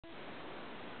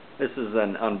This is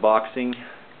an unboxing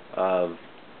of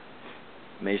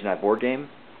Mage Knight Board Game.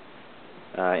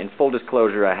 In full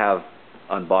disclosure, I have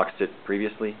unboxed it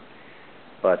previously,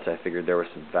 but I figured there was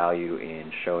some value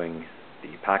in showing the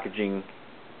packaging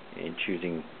and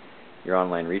choosing your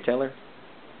online retailer.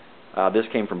 This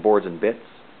came from Boards and Bits,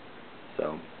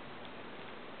 so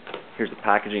here's the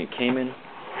packaging it came in.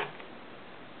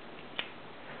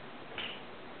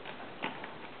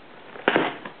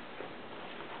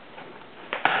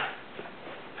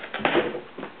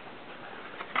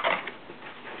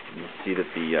 You see that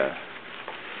the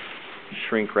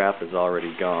shrink wrap is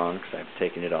already gone because I've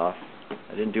taken it off.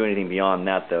 I didn't do anything beyond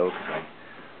that though, because I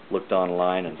looked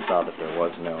online and saw that there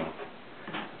was no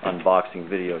unboxing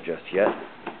video just yet.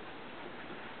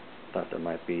 Thought there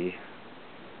might be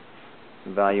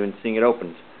some value in seeing it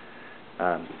opened.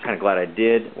 I'm kind of glad I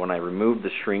did. When I removed the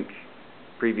shrink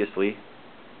previously,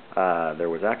 there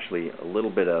was actually a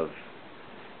little bit of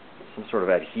some sort of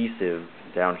adhesive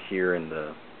down here in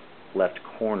the left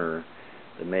corner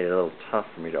that made it a little tough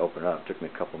for me to open up. It took me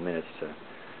a couple minutes to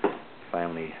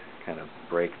finally kind of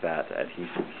break that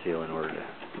adhesive seal in order to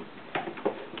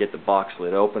get the box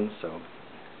lid open. So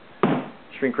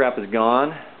shrink wrap is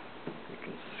gone. You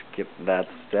can skip that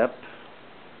step.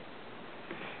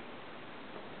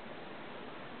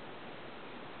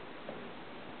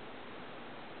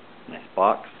 Nice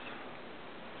box.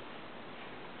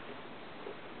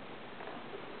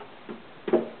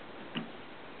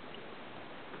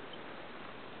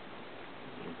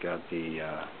 We've got the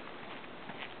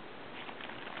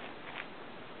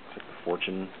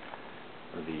fortune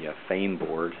or the fame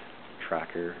board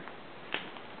tracker.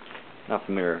 Not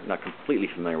completely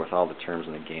familiar with all the terms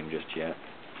in the game just yet.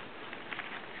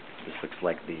 This looks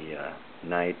like the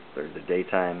night or the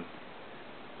daytime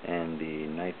and the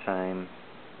nighttime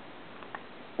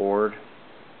board.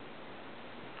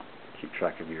 Keep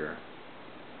track of your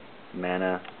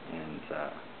mana and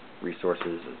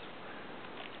resources as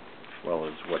well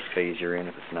as what phase you're in,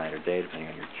 if it's night or day, depending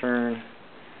on your turn.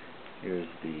 Here's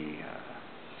the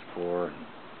score and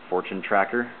fortune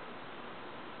tracker,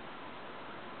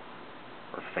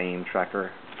 or fame tracker,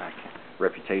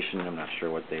 reputation, I'm not sure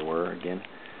what they were again.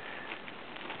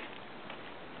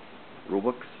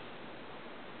 Rulebooks.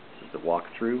 This is the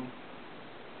walkthrough.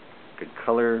 Good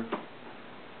color.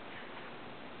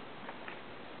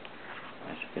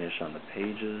 Nice finish on the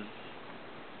pages.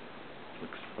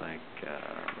 Looks like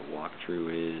the walkthrough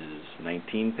is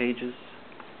 19 pages.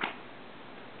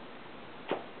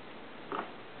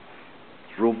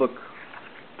 Rulebook.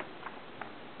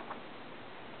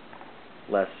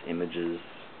 Less images,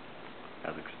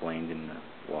 as explained in the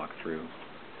walkthrough.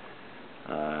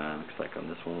 Looks like on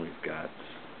this one we've got,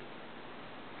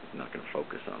 I'm not going to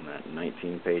focus on that,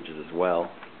 19 pages as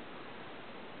well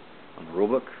on the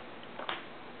rulebook.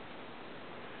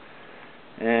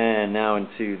 And now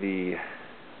into the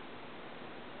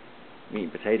meat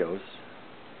and potatoes.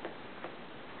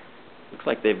 Looks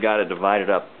like they've got it divided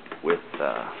up with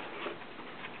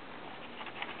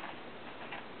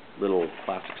little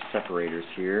plastic separators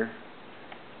here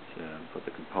to put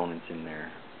the components in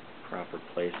their proper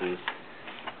places.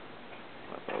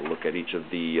 I'll look at each of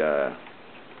the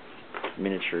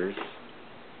miniatures.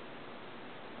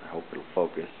 I hope it'll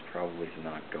focus. Probably is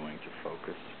not going to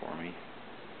focus for me.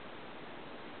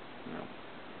 No.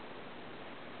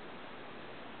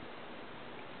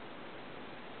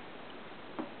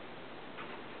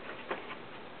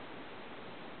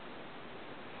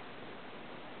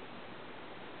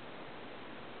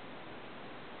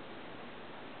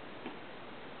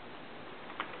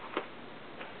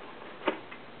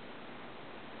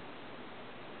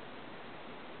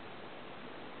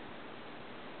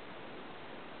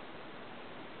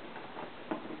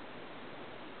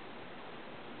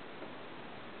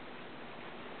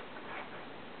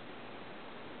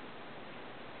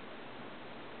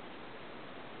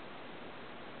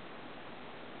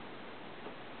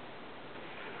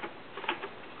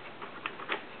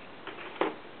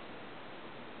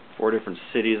 4 different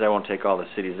cities. I won't take all the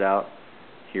cities out.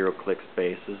 Hero clicks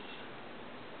bases.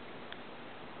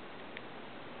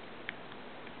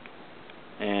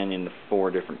 And in the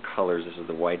 4 different colors, this is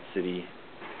the white city.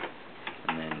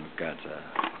 And then we've got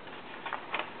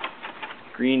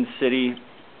green city,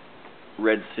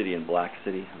 red city, and black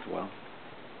city as well.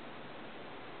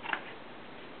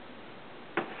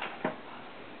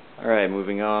 Alright,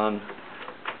 moving on.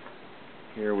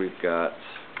 Here we've got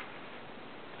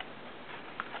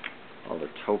all the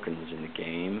tokens in the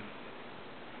game.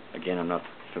 Again, I'm not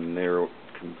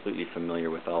completely familiar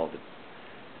with all the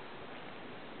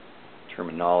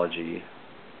terminology.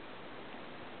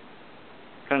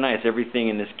 kind of nice. Everything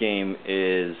in this game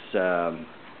is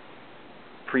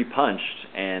pre-punched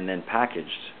and then packaged.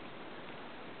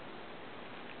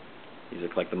 These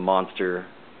look like the monster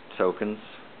tokens.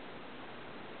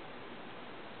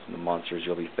 Some of the monsters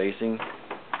you'll be facing.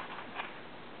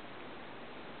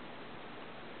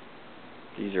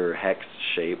 These are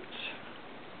hex-shaped.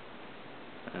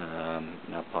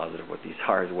 Not positive what these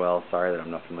are as well. Sorry that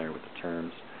I'm not familiar with the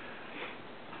terms.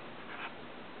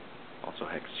 Also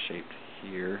hex-shaped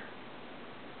here.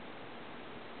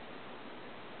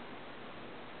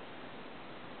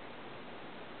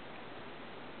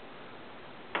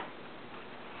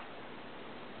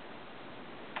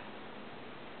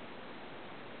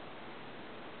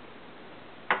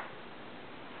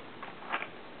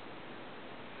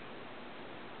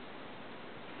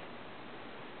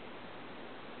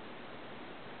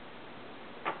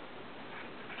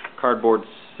 Cardboard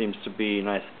seems to be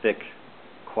nice, thick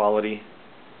quality.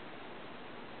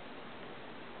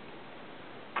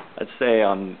 I'd say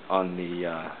on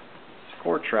the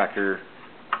score tracker,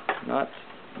 not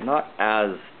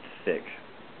as thick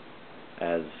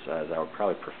as I would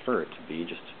probably prefer it to be,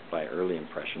 just by early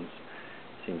impressions.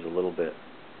 Seems a little bit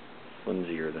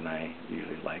flimsier than I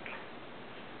usually like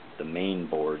the main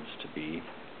boards to be.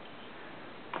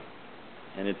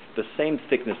 And it's the same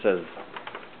thickness as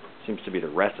seems to be the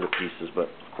rest of the pieces, but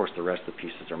of course the rest of the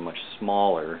pieces are much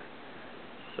smaller,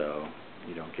 so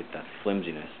you don't get that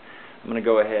flimsiness. I'm going to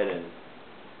go ahead and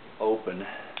open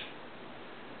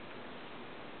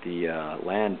the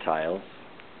land tiles.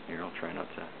 Here, I'll try not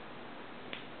to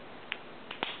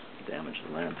damage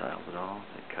the land tiles at all.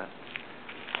 They cut.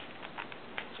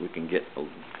 So we can get a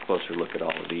closer look at all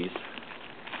of these.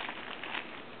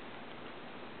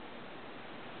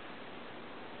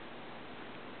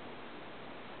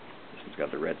 This one's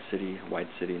got the red city, white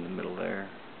city in the middle there,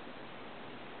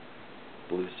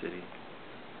 blue city.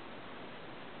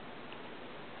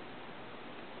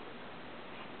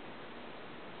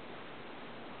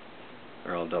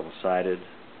 They're all double-sided.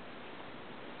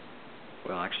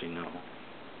 Well, actually, no.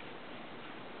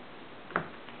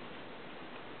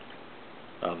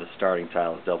 Oh, the starting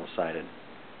tile is double-sided.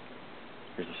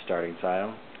 Here's the starting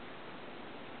tile.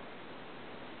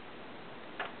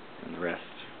 And the rest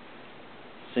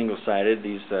single-sided.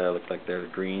 These look like they're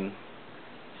green,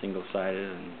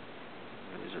 single-sided, and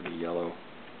these are the yellow,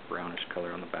 brownish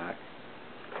color on the back.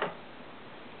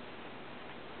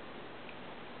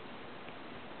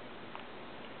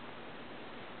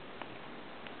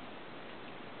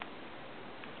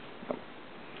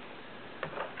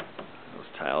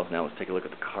 Tiles. Now let's take a look at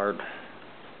the cards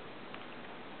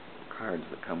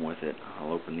that come with it.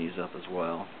 I'll open these up as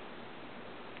well.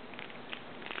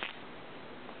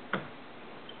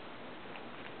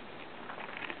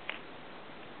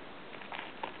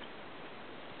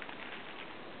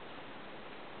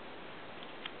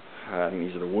 I think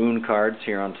these are the wound cards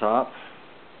here on top.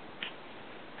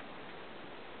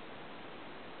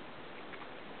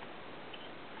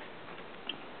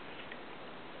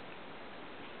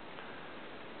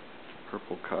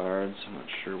 Purple cards. I'm not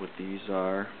sure what these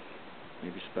are.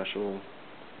 Maybe special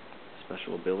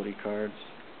ability cards.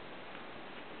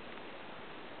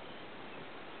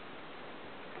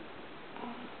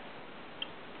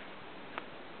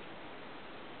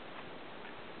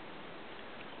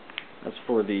 That's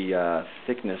for the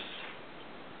thickness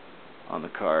on the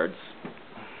cards.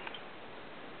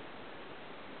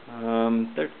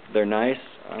 They're nice.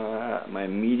 My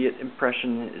immediate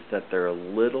impression is that they're a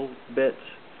little bit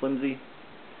flimsy.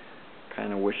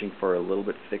 Kind of wishing for a little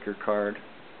bit thicker card.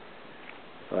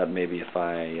 But maybe if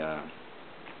I,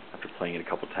 after playing it a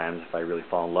couple times, if I really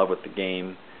fall in love with the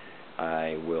game,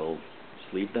 I will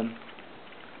sleeve them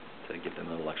to give them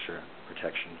a little extra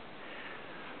protection.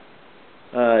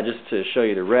 Just to show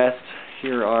you the rest,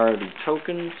 here are the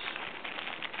tokens.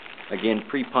 Again,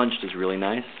 pre-punched is really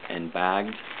nice and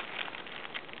bagged.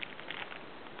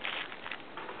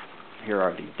 Here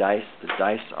are the dice. The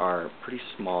dice are pretty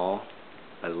small.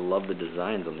 I love the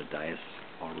designs on the dice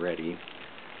already.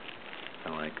 I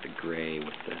like the gray with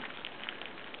the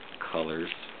colors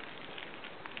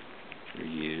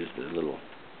used. The little,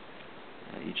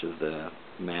 each of the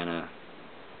mana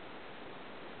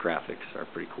graphics are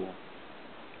pretty cool.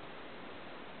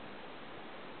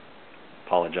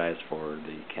 Apologize for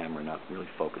the camera not really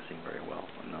focusing very well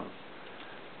on those.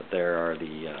 But there are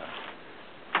the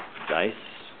dice.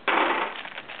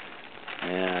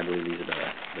 And I believe these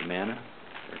are the mana.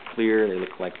 They're clear, they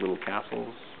look like little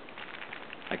castles.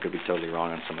 I could be totally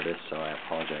wrong on some of this, so I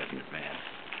apologize in advance.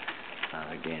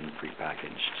 Again,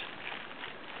 prepackaged.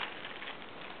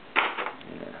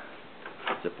 Yeah.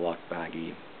 Ziploc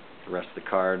baggie. The rest of the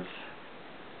cards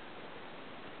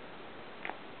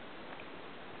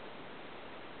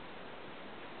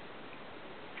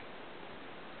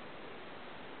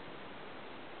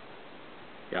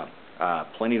Yeah,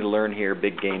 plenty to learn here.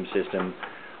 Big game system,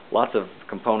 lots of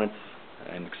components.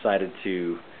 I'm excited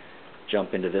to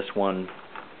jump into this one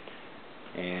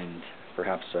and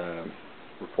perhaps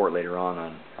report later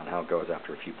on how it goes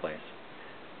after a few plays.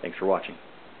 Thanks for watching.